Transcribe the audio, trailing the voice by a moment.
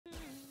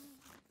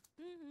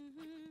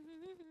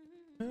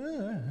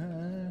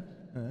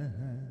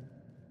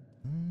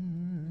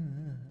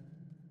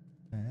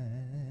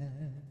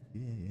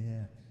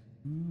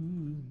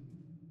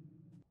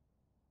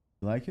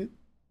like it?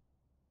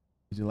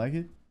 Did you like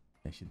it?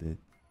 Yeah, she did.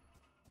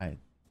 Alright.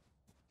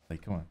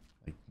 Like, come on.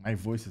 Like, my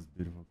voice is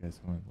beautiful, guys.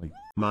 Come on. Like,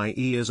 my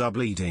ears are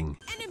bleeding.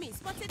 Enemy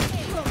spotted A.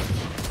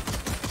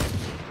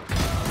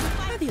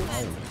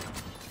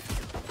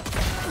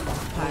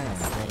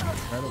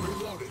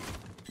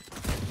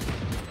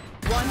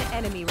 One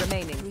enemy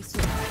remaining.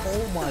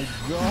 oh my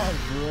god,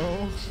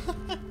 bro.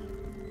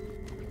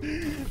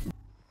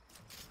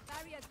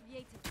 Barriers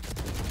created.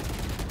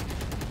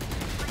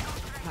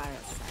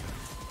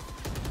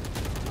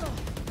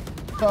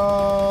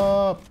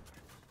 Stop.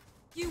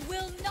 You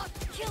will not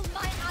kill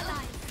my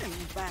ally.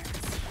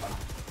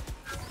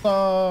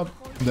 Stop.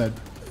 I'm dead.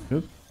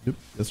 Yep. Yep.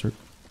 Yes, sir.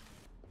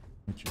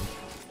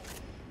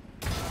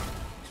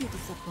 You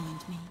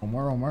disappoint me.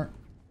 Omar. Oh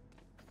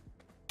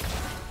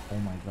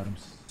my god, I'm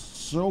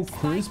so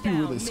crispy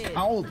with the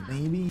scout,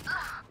 baby.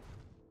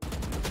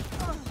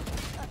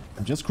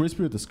 I'm just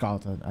crispy with the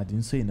scout. I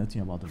didn't say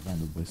nothing about the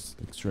Vandal, boys.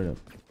 Like, straight up.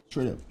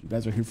 Straight up. You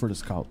guys are here for the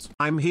scouts.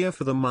 I'm here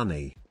for the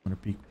money. Wanna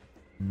peek?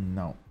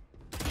 No.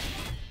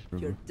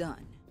 You're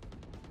done.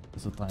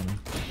 That's the timing.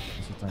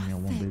 That's the timing I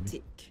want,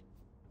 baby.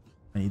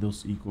 I need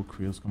those equal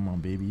creels. Come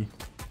on, baby.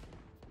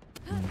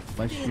 Let me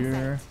flash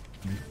here.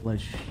 Let me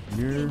flash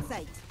here.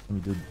 Let me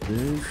do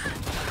this.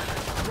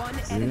 One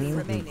enemy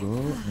remaining. Go.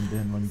 And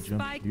then let me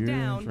jump here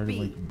and try to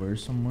like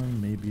burst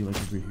someone. Maybe like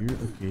over here.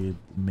 Okay,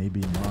 maybe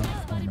not.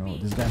 I don't know.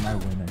 This guy might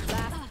win actually.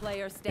 Last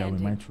player standing. Yeah,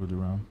 we might throw the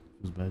round.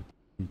 Feels bad.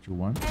 3, 2,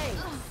 1.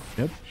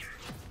 Yep.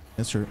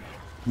 Yes, sir.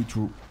 We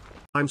threw.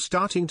 I'm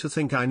starting to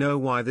think I know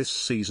why this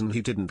season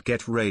he didn't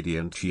get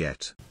Radiant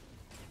yet.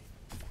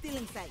 Still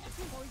in sight.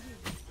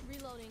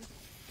 Reloading.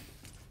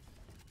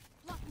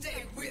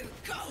 They will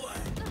cover.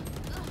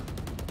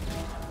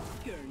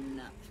 You're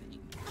nothing.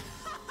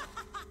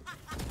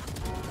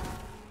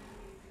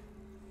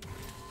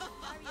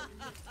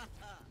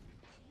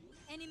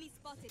 Enemy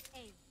spotted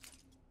A.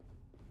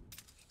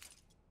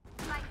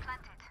 Light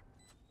planted.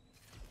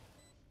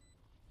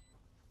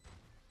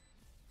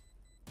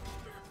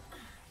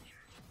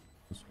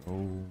 Let's go.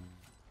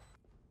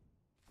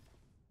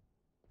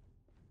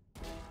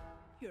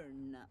 You're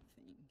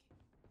nothing.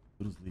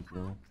 Go to sleep,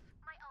 bro.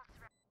 My ult's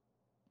ready.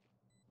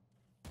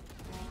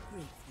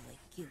 Grateful I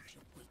killed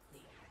you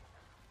quickly.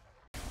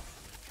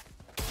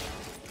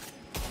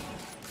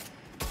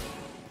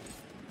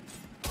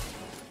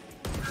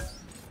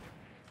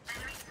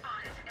 Enemy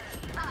spotted A.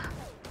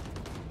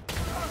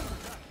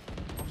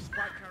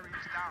 Spike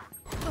carriers down.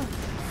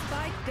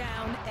 Spike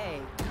down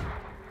A.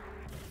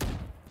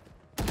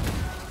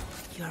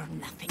 You're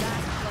nothing.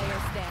 Last player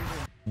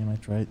standing. Damn, I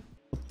tried.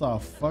 What the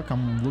fuck?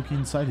 I'm looking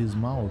inside his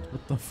mouth.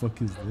 What the fuck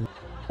is this?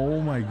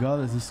 Oh my god,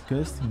 that's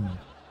disgusting.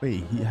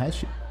 Wait, he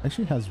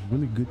actually has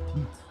really good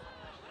teeth.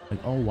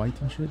 Like all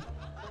white and shit.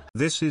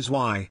 This is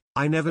why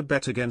I never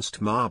bet against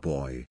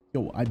Marboy.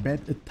 Yo, I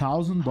bet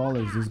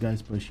 $1,000 this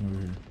guy's pushing over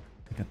here.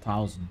 Like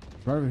 1,000.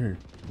 Right over here.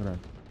 Look at that.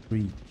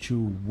 3, 2,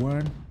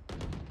 1.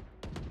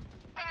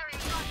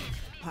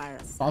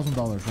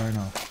 $1,000 right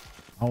now.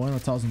 I won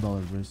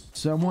 $1,000, boys.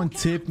 Someone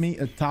tip me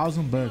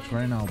 $1,000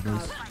 right now,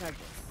 boys.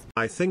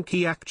 I think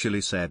he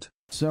actually said.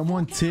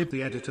 Someone tip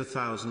The editor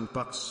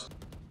 $1,000.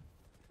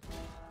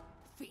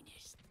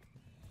 Finished.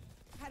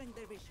 Cutting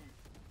their vision.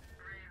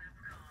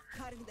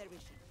 Cutting their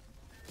vision.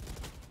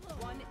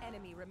 One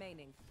enemy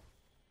remaining.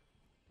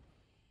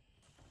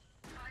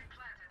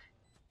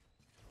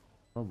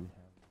 Probably have.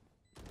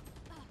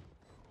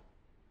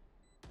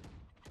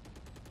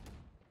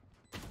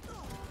 Don't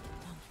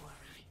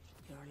worry.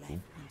 Your life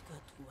won't go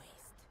to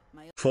waste.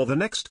 My For the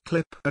next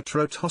clip, a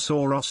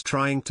Trotosaurus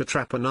trying to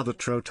trap another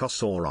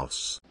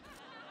Trotosaurus.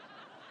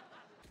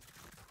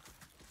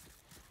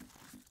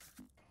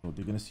 So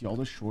they're gonna see all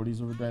the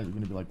shorties over there. They're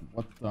gonna be like,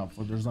 what the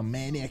fuck? There's a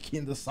maniac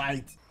in the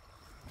site.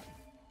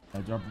 I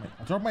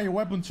dropped my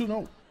weapon too,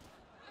 no.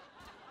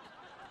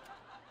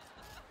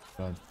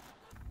 God.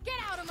 Get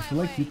out of I my feel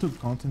way. like YouTube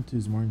content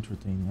is more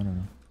entertaining. I don't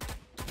know.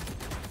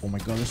 Oh my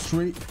god, it's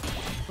straight.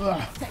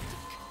 Ugh.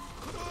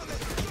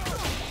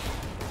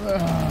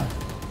 Ugh.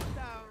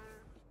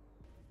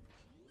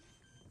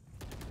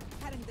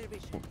 Cutting their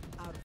vision.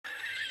 Out of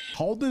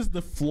How does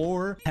the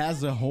floor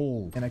has a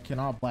hole and I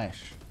cannot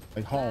flash?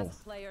 Like how?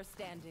 last player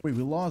standing. Wait,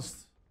 we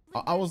lost.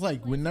 I was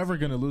like, we're never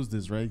gonna lose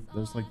this, right?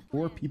 There's like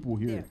 4 people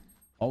here.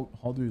 How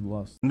do we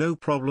lost? No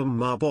problem,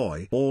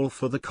 Marboy. All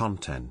for the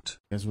content.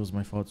 Guess it was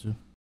my fault too.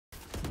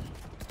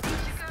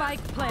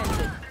 Spike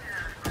planted.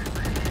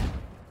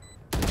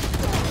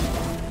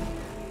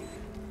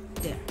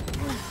 There.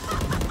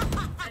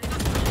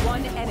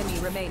 One enemy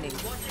remaining.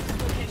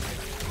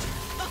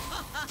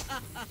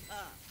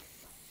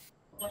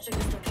 Watching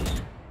this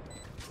location.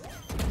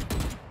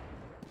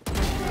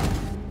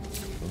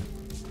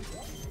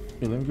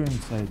 Okay, let me go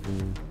inside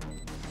the...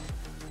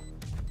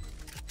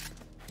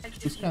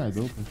 It's kind of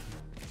dope. Actually.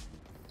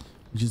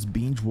 Just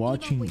binge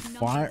watching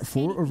 4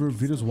 of your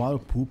videos while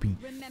pooping.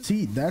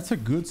 See, that's a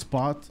good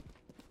spot.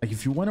 Like,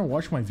 if you want to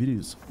watch my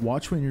videos,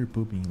 watch when you're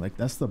pooping. Like,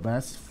 that's the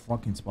best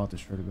fucking spot, I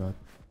swear to God.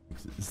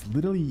 It's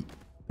literally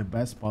the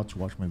best spot to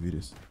watch my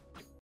videos.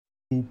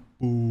 Ooh,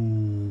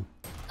 ooh.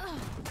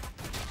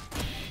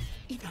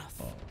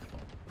 Enough.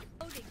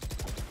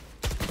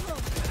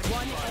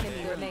 One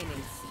enemy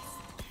remaining.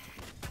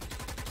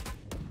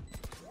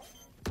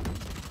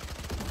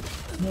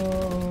 No.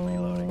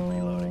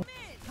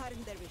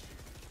 Cutting their vision.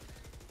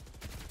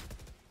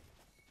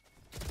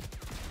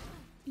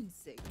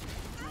 Insane.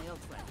 My old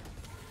friend.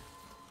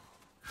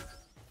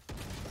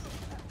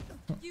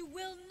 You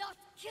will not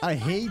kill I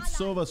hate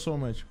Sova so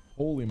much.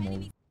 Holy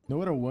moly. You know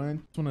what I want? I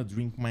just want to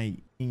drink my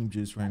aim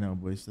juice right now,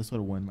 boys. That's what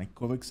I want. My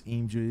Kovacs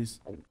aim juice.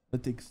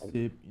 Let's take a sip.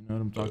 You know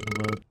what I'm talking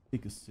about?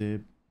 Take a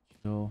sip.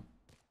 Chill.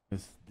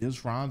 Because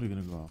this round, we're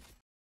going to go off.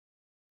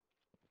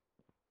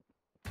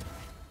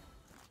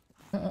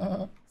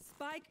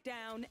 Spike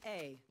down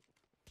A.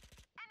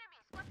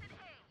 Enemies spotted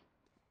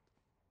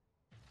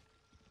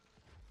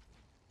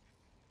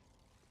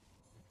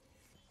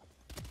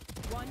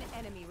A. One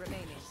enemy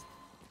remaining.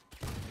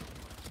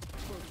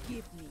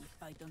 Forgive me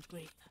if I don't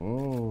grave.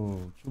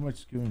 Oh, too much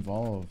skill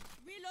involved.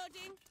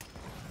 Reloading.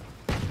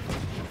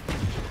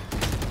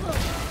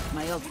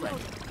 My old friend.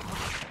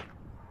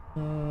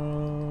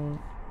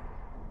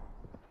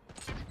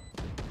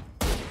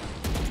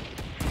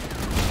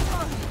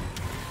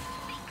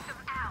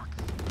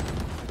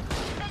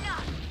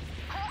 Enough.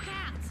 Hawk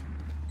out.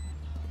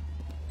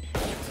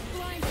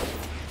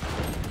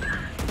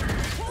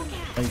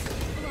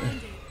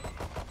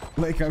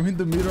 Like I'm in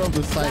the middle of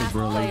the site, Last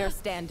bro. player Like,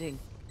 standing.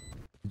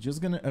 you're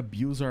just gonna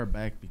abuse our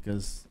back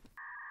because...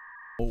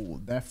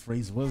 Oh, that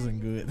phrase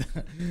wasn't good.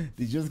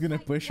 They're just gonna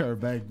push our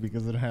back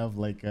because they don't have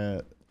like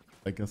a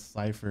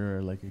cipher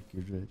or like a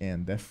keytrade.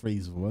 And that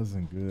phrase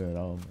wasn't good at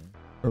all, man.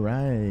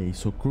 Alright,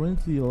 so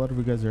currently a lot of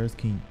you guys are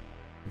asking,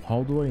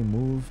 how do I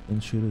move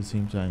and shoot at the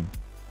same time?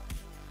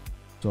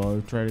 So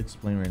I'll try to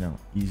explain right now.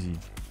 Easy.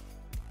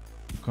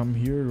 You come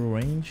here to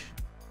range,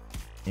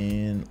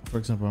 and for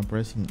example, I'm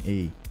pressing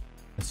A.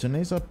 As soon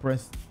as I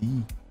press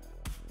D,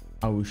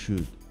 I will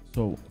shoot.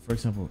 So for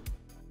example,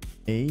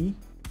 A,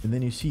 and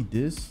then you see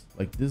this,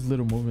 like this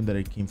little movement that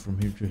I came from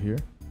here to here.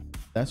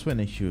 That's when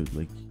I shoot,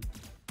 like,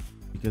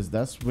 because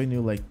that's when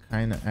you're like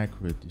kind of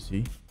accurate, you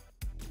see?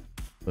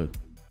 Look,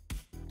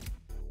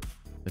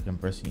 like I'm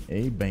pressing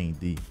A, bang,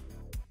 D,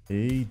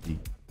 A, D,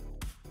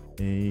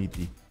 A,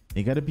 D.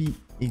 You gotta be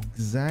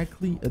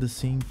exactly at the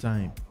same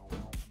time,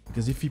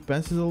 because if he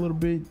passes a little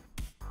bit,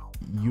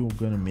 you're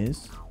gonna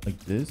miss like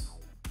this.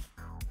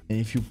 And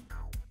if you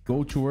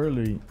go too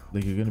early,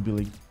 like you're gonna be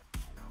like,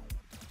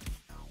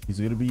 it's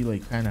gonna be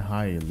like kind of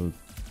high. Look,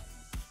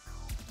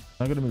 it's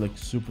not gonna be like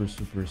super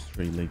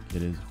straight like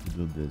it is if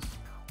you do this.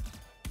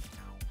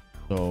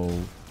 So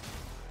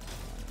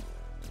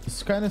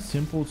it's kind of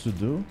simple to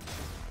do.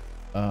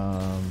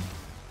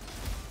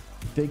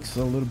 It takes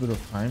a little bit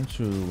of time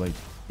to like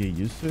get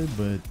used to it,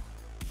 but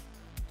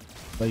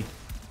like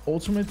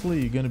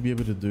ultimately you're gonna be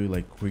able to do it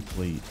like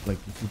quickly, like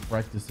if you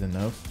practice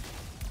enough.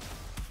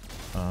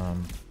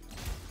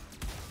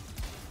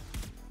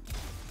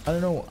 I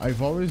don't know,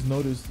 I've always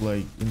noticed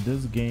like in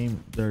this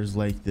game there's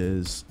like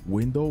this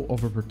window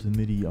of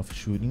opportunity of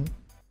shooting,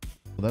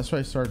 so that's why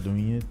I started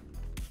doing it.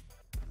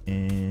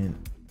 And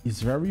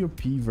it's very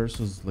OP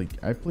versus,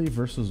 like, I play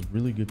versus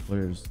really good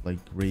players like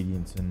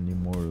Radiants and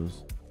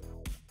Immortals,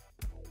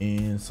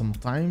 and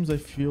sometimes I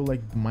feel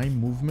like my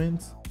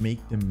movements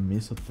make them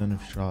miss a ton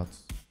of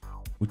shots,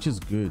 which is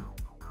good,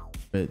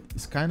 but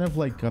it's kind of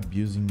like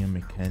abusing a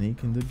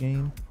mechanic in the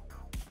game.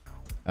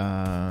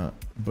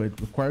 But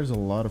it requires a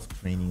lot of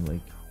training.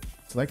 Like,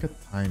 it's like a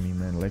timing,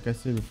 man. Like I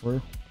said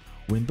before,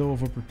 window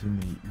of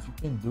opportunity. If you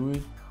can do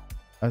it,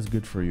 that's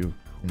good for you,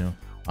 you know.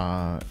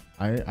 I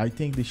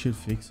think they should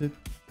fix it,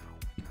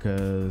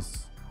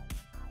 because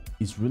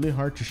it's really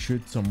hard to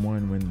shoot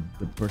someone when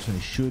the person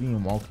is shooting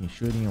and walking,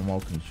 shooting and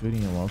walking,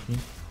 shooting and walking.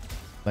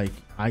 Like,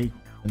 I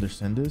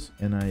understand this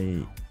and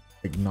I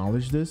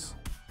acknowledge this,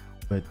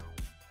 but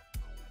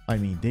I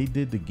mean, they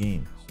did the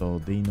game, so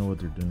they know what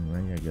they're doing,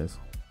 right? I guess.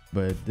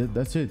 But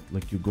that's it.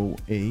 Like, you go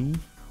A,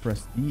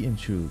 press D and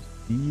shoot.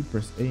 D,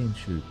 press A and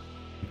shoot.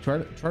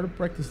 Like, try to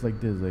practice like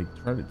this. Like,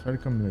 try to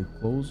come like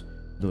close,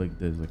 do like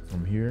this, like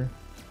from here.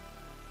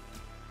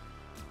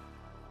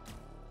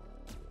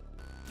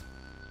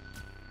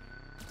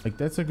 Like,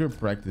 that's a good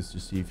practice to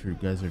see if you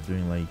guys are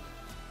doing like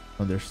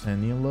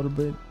understanding a little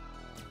bit.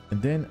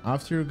 And then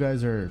after you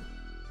guys are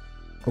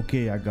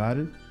okay, I got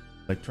it,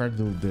 like, try to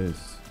do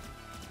this.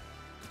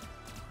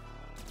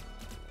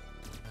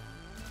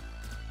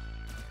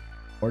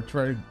 Or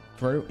try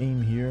to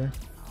aim here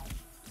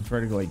and try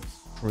to go like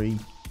straight.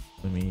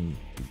 Let me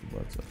take the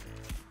buttons up.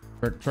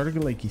 Try to go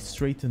like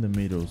straight in the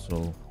middle,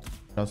 so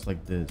just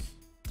like this,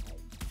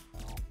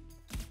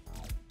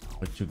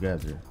 but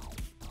together.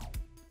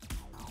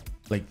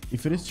 Like,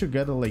 if it is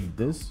together like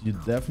this, you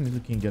definitely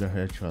can get a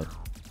headshot.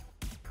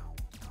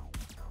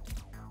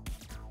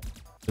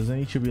 Doesn't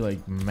need to be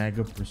like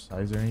mega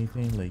precise or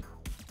anything, like,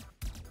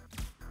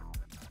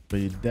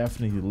 but you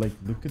definitely, like,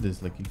 look at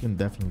this, like, you can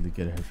definitely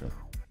get a headshot.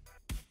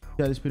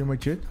 Yeah, that's pretty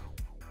much it.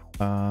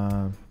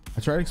 I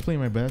try to explain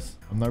my best.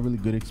 I'm not really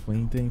good at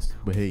explaining things,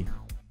 but hey,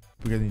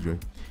 hope you guys enjoy.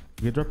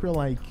 If you can drop your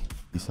like,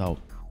 Peace out.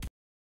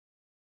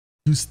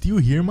 You still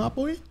here, my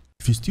boy?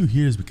 If you're still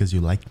here, it's because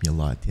you like me a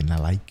lot and I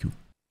like you.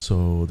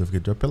 So don't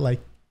forget to drop a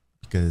like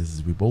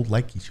because we both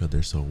like each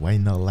other. So why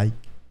not like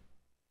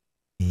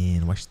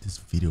and watch this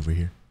video over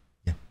here?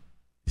 Yeah,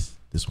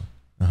 this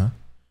one.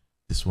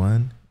 This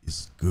one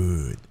is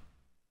good.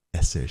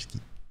 Yes, sir.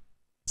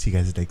 See you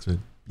guys next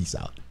one. Peace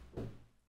out.